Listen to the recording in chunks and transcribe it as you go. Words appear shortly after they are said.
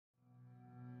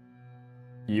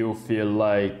You feel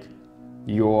like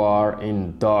you are in a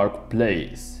dark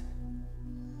place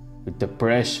with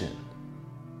depression,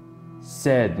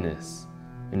 sadness,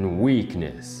 and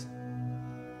weakness.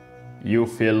 You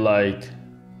feel like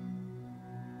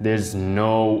there's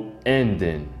no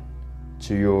ending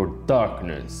to your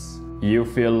darkness. You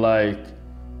feel like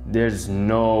there's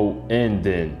no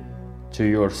ending to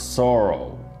your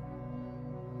sorrow.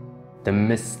 The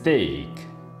mistake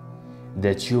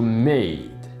that you made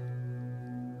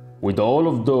with all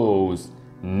of those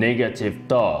negative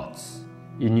thoughts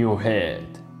in your head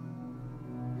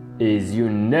is you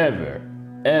never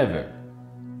ever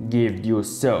give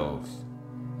yourself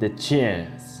the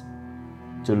chance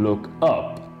to look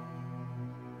up.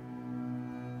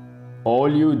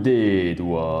 All you did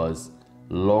was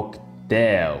look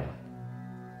down.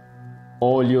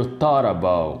 All you thought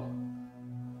about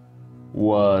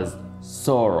was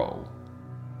sorrow.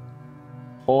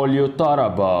 All you thought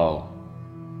about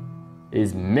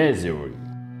is misery.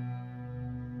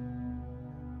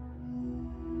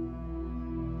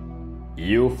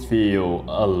 You feel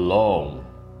alone.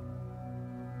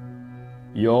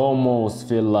 You almost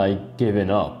feel like giving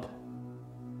up,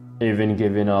 even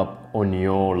giving up on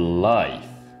your life,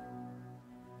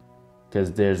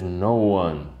 because there's no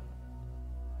one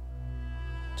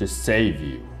to save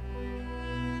you,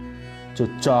 to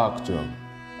talk to.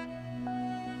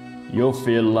 You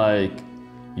feel like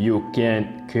you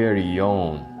can't carry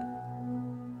on.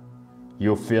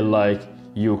 You feel like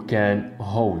you can't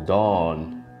hold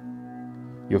on.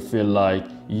 You feel like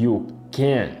you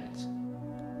can't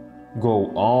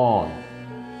go on.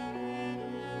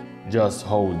 Just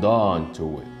hold on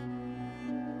to it.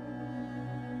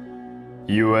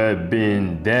 You have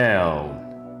been down.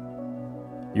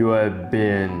 You have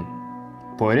been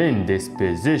put in this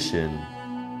position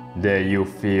that you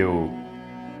feel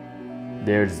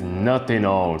there's nothing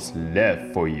else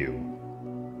left for you.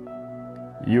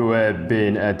 You have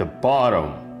been at the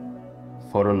bottom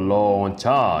for a long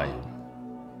time.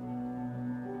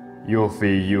 You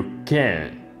feel you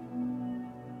can't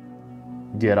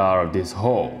get out of this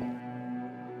hole.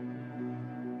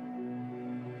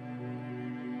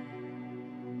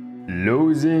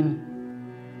 Losing,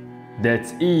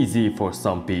 that's easy for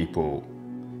some people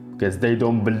because they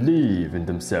don't believe in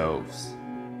themselves.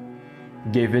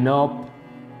 Giving up,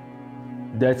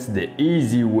 that's the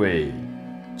easy way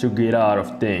to get out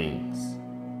of things.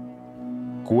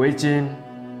 Quitting,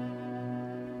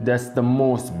 that's the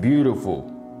most beautiful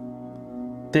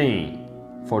thing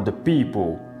for the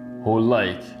people who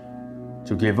like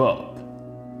to give up,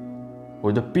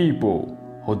 or the people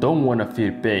who don't want to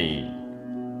feel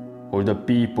pain, or the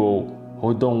people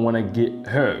who don't want to get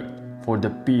hurt, for the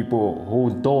people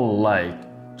who don't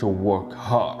like to work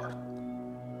hard,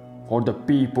 for the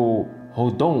people who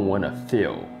don't want to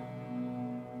fail.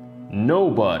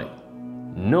 Nobody,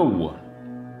 no one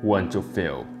wants to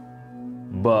fail.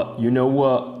 But you know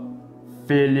what?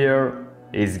 Failure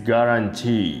is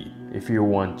guaranteed if you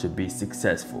want to be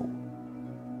successful.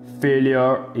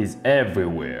 Failure is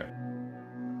everywhere.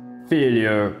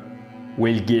 Failure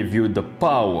will give you the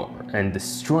power and the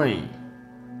strength.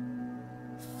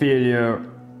 Failure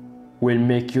will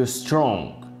make you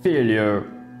strong.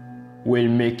 Failure will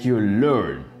make you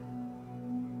learn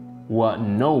what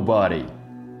nobody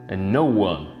and no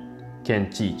one can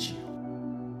teach you.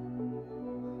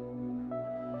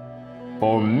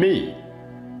 For me,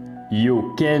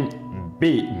 you can't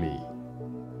beat me.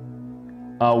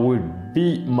 I would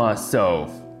beat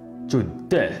myself to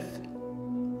death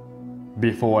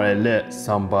before I let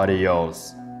somebody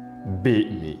else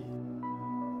beat me.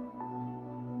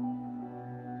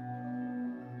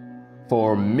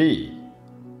 For me,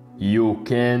 you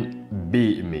can't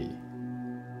beat me.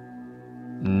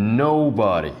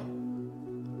 Nobody,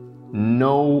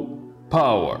 no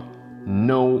power,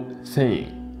 no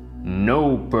thing,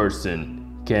 no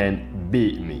person can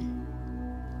beat me.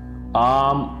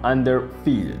 I'm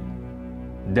undefeated.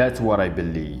 That's what I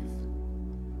believe.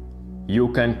 You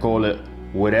can call it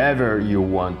whatever you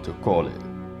want to call it.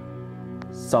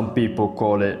 Some people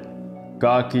call it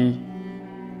cocky,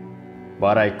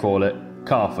 but I call it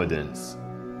confidence.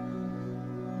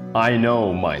 I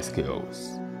know my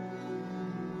skills.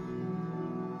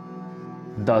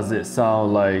 Does it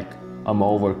sound like I'm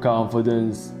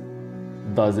overconfident?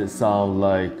 Does it sound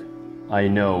like I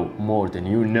know more than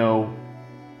you know?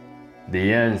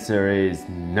 The answer is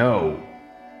no.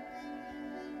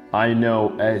 I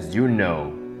know as you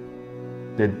know.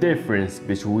 The difference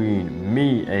between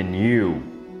me and you.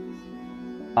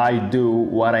 I do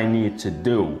what I need to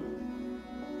do.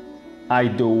 I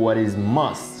do what is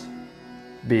must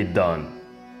be done.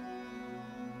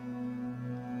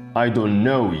 I don't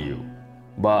know you,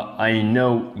 but I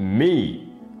know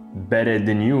me better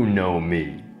than you know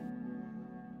me.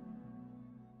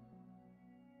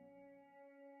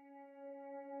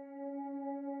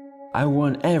 I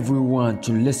want everyone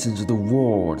to listen to the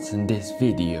words in this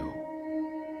video.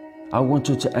 I want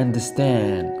you to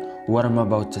understand what I'm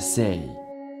about to say.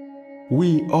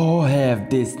 We all have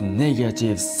this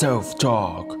negative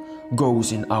self-talk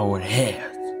goes in our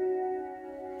head.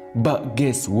 But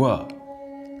guess what?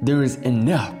 There is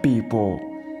enough people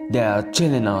that are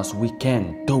telling us we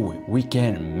can't do it, we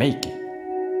can't make it.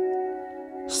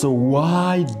 So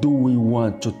why do we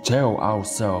want to tell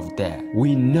ourselves that?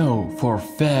 We know for a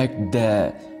fact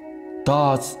that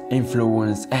thoughts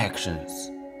influence actions.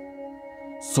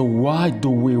 So why do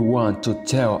we want to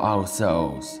tell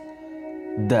ourselves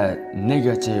that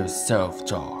negative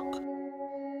self-talk?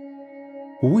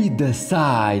 We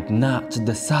decide not to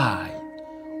decide,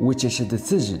 which is a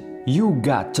decision. You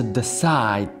got to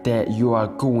decide that you are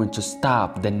going to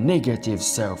stop the negative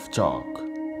self-talk.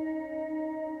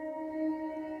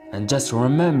 And just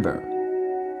remember,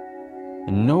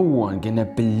 no one gonna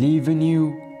believe in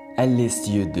you at least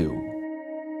you do.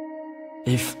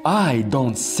 If I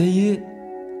don't say it,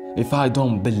 if I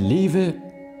don't believe it,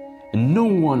 no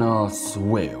one else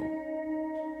will.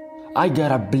 I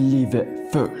gotta believe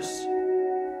it first.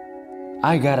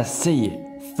 I gotta say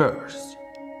it first.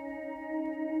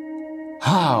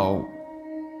 How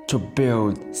to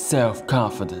build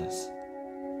self-confidence?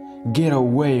 Get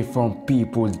away from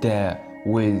people that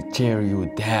will tear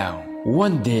you down.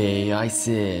 One day I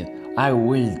said, I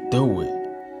will do it.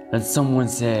 And someone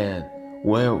said,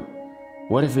 well,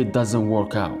 what if it doesn't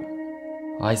work out?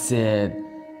 I said,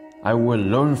 I will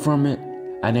learn from it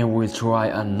and I will try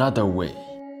another way.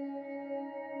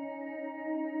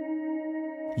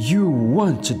 You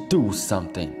want to do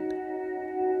something,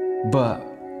 but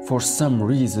for some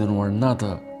reason or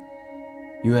another,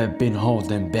 you have been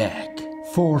holding back.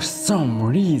 For some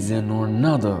reason or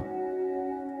another,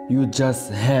 you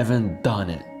just haven't done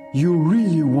it. You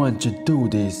really want to do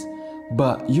this,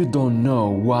 but you don't know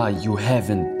why you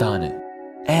haven't done it.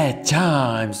 At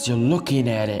times, you're looking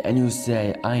at it and you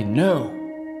say, I know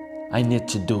I need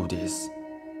to do this,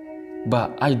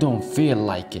 but I don't feel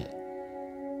like it.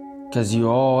 Because you're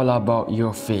all about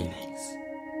your feelings.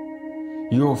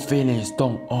 Your feelings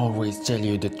don't always tell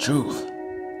you the truth.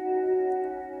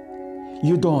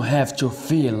 You don't have to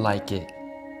feel like it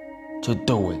to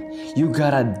do it. You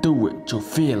gotta do it to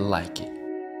feel like it.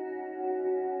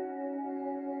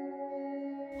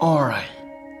 Alright,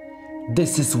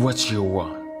 this is what you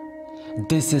want.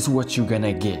 This is what you're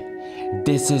gonna get.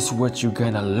 This is what you're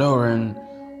gonna learn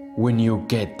when you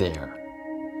get there.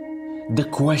 The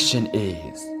question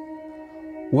is,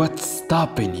 what's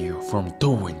stopping you from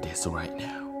doing this right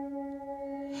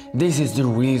now? This is the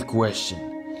real question.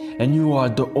 And you are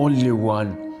the only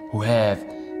one who have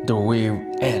the real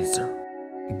answer.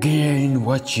 Getting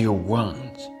what you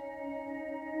want.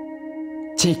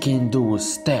 Taking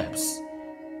those steps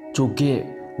to get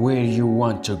where you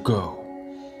want to go.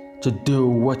 To do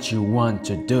what you want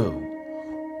to do.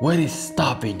 What is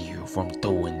stopping you from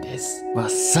doing this? But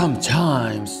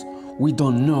sometimes we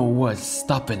don't know what's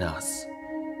stopping us,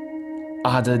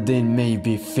 other than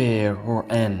maybe fear or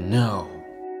unknown.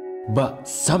 But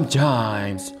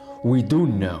sometimes we do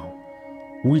know,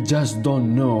 we just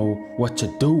don't know what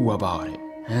to do about it.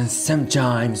 And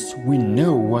sometimes we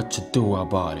know what to do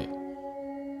about it,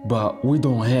 but we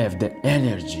don't have the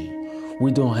energy,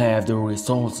 we don't have the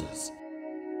resources.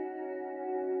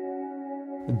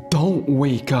 Don't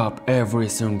wake up every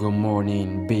single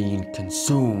morning being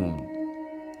consumed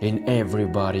in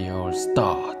everybody else's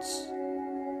thoughts.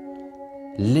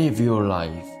 Live your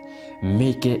life,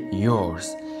 make it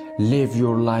yours. Live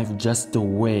your life just the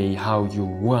way how you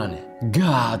want it.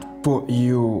 God put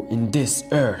you in this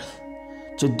earth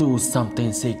to do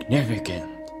something significant.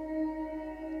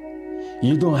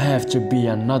 You don't have to be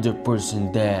another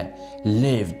person that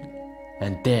lived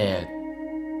and died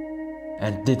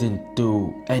and didn't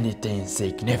do anything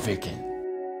significant.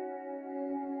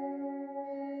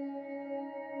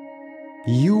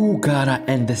 You gotta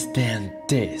understand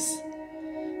this.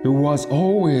 It was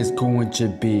always going to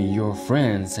be your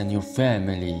friends and your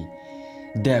family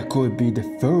that could be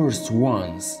the first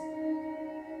ones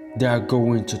that are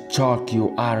going to talk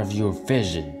you out of your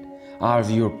vision, out of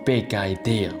your big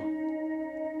idea.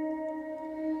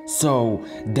 So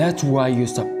that's why you're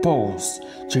supposed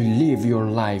to live your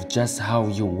life just how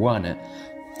you want it.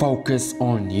 Focus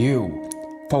on you.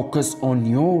 Focus on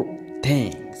your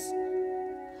things,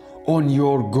 on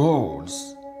your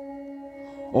goals,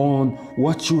 on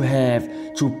what you have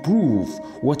to prove,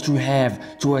 what you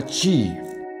have to achieve.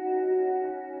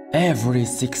 Every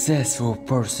successful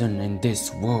person in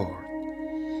this world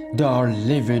that are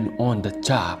living on the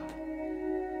top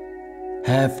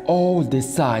have all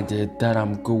decided that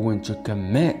I'm going to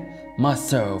commit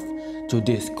myself to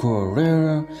this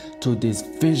career, to this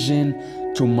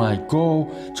vision, to my goal,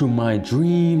 to my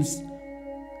dreams.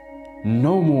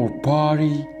 No more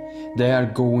party. They are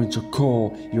going to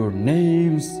call your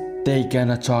names. They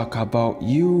gonna talk about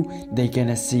you. They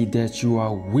gonna see that you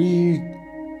are weird.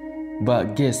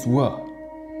 But guess what?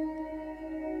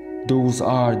 Those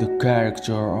are the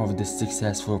character of the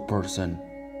successful person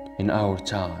in our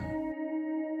time.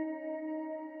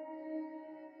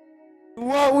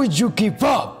 Why would you give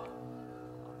up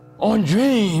on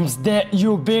dreams that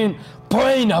you've been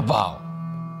praying about?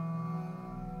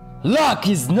 Luck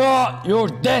is not your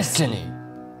destiny.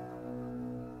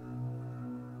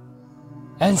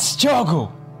 And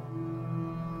struggle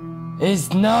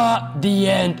is not the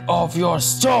end of your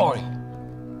story.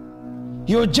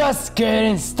 You're just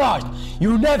getting started.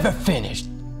 You never finished.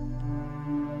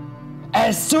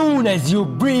 As soon as you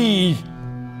breathe,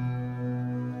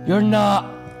 you're not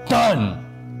done.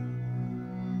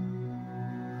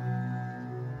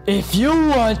 If you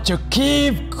want to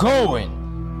keep going,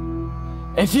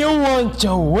 if you want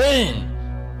to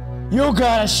win, you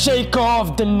gotta shake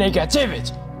off the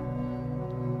negativity.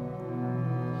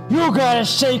 You gotta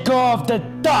shake off the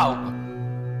doubt.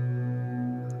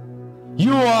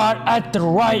 You are at the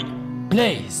right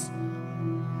place.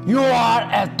 You are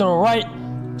at the right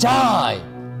time.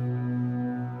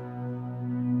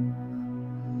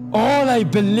 All I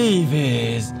believe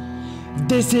is,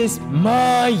 this is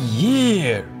my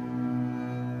year.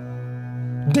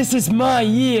 This is my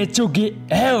year to get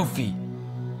healthy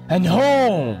and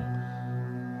home.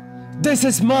 This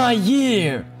is my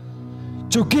year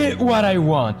to get what I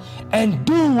want and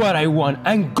do what I want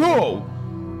and go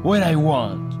where I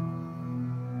want.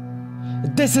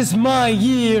 This is my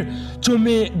year to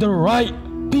meet the right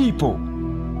people.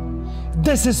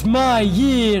 This is my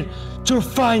year to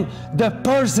find the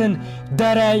person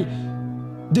that I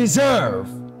deserve.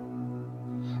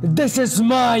 This is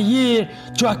my year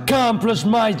to accomplish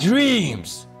my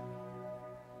dreams.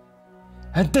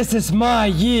 And this is my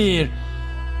year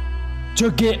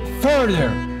to get further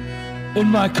in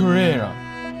my career.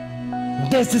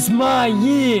 This is my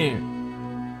year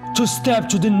to step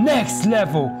to the next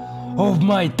level of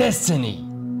my destiny.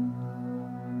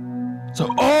 So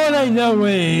all I know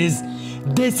is,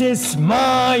 this is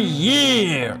my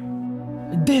year.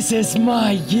 This is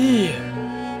my year.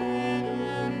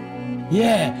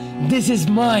 Yeah, this is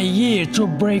my year to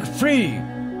break free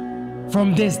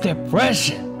from this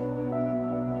depression.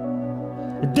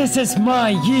 This is my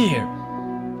year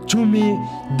to meet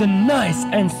the nice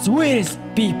and sweetest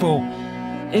people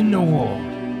in the world.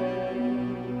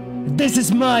 This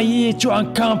is my year to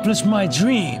accomplish my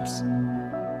dreams.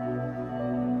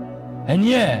 And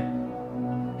yeah,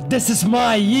 this is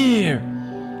my year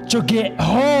to get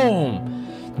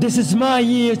home. This is my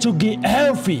year to get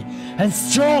healthy and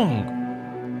strong.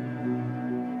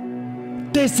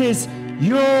 This is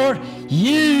your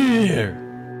year.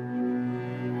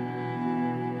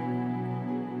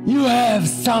 You have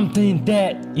something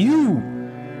that you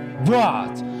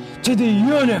brought to the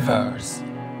universe.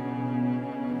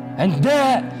 And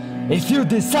that, if you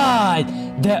decide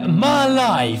that my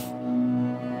life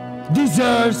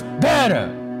deserves better,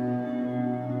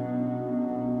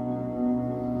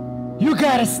 you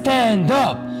gotta stand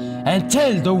up and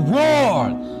tell the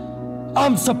world,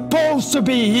 I'm supposed to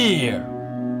be here.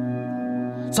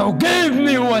 So give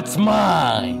me what's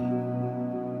mine.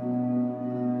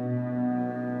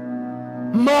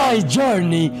 My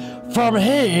journey from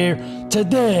here to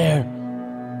there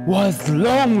was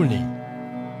lonely.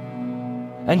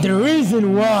 And the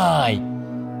reason why,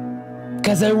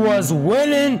 because I was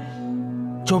willing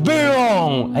to be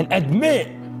wrong and admit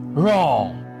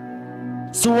wrong.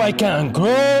 So I can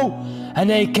grow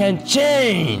and I can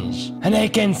change and I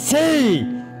can see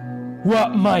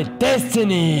what my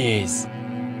destiny is.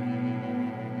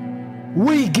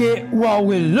 We get what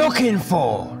we're looking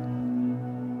for.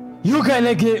 You're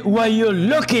gonna get what you're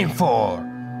looking for,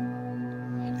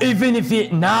 even if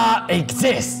it not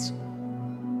exists.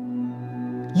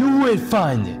 You will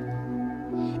find it,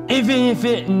 even if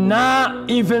it not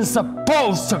even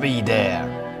supposed to be there.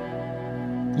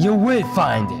 You will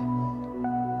find it.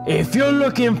 If you're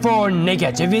looking for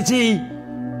negativity,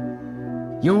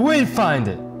 you will find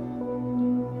it.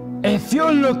 If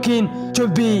you're looking to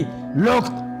be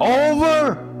looked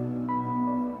over,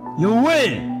 you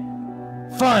will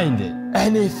find it.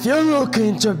 And if you're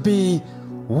looking to be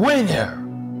winner,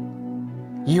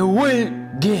 you will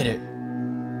get it.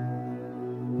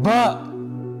 But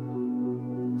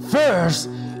first,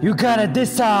 you gotta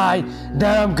decide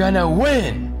that I'm gonna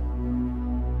win.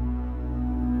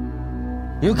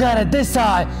 You gotta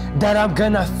decide that I'm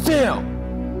gonna fail.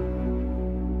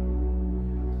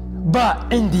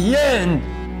 But in the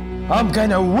end, I'm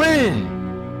gonna win.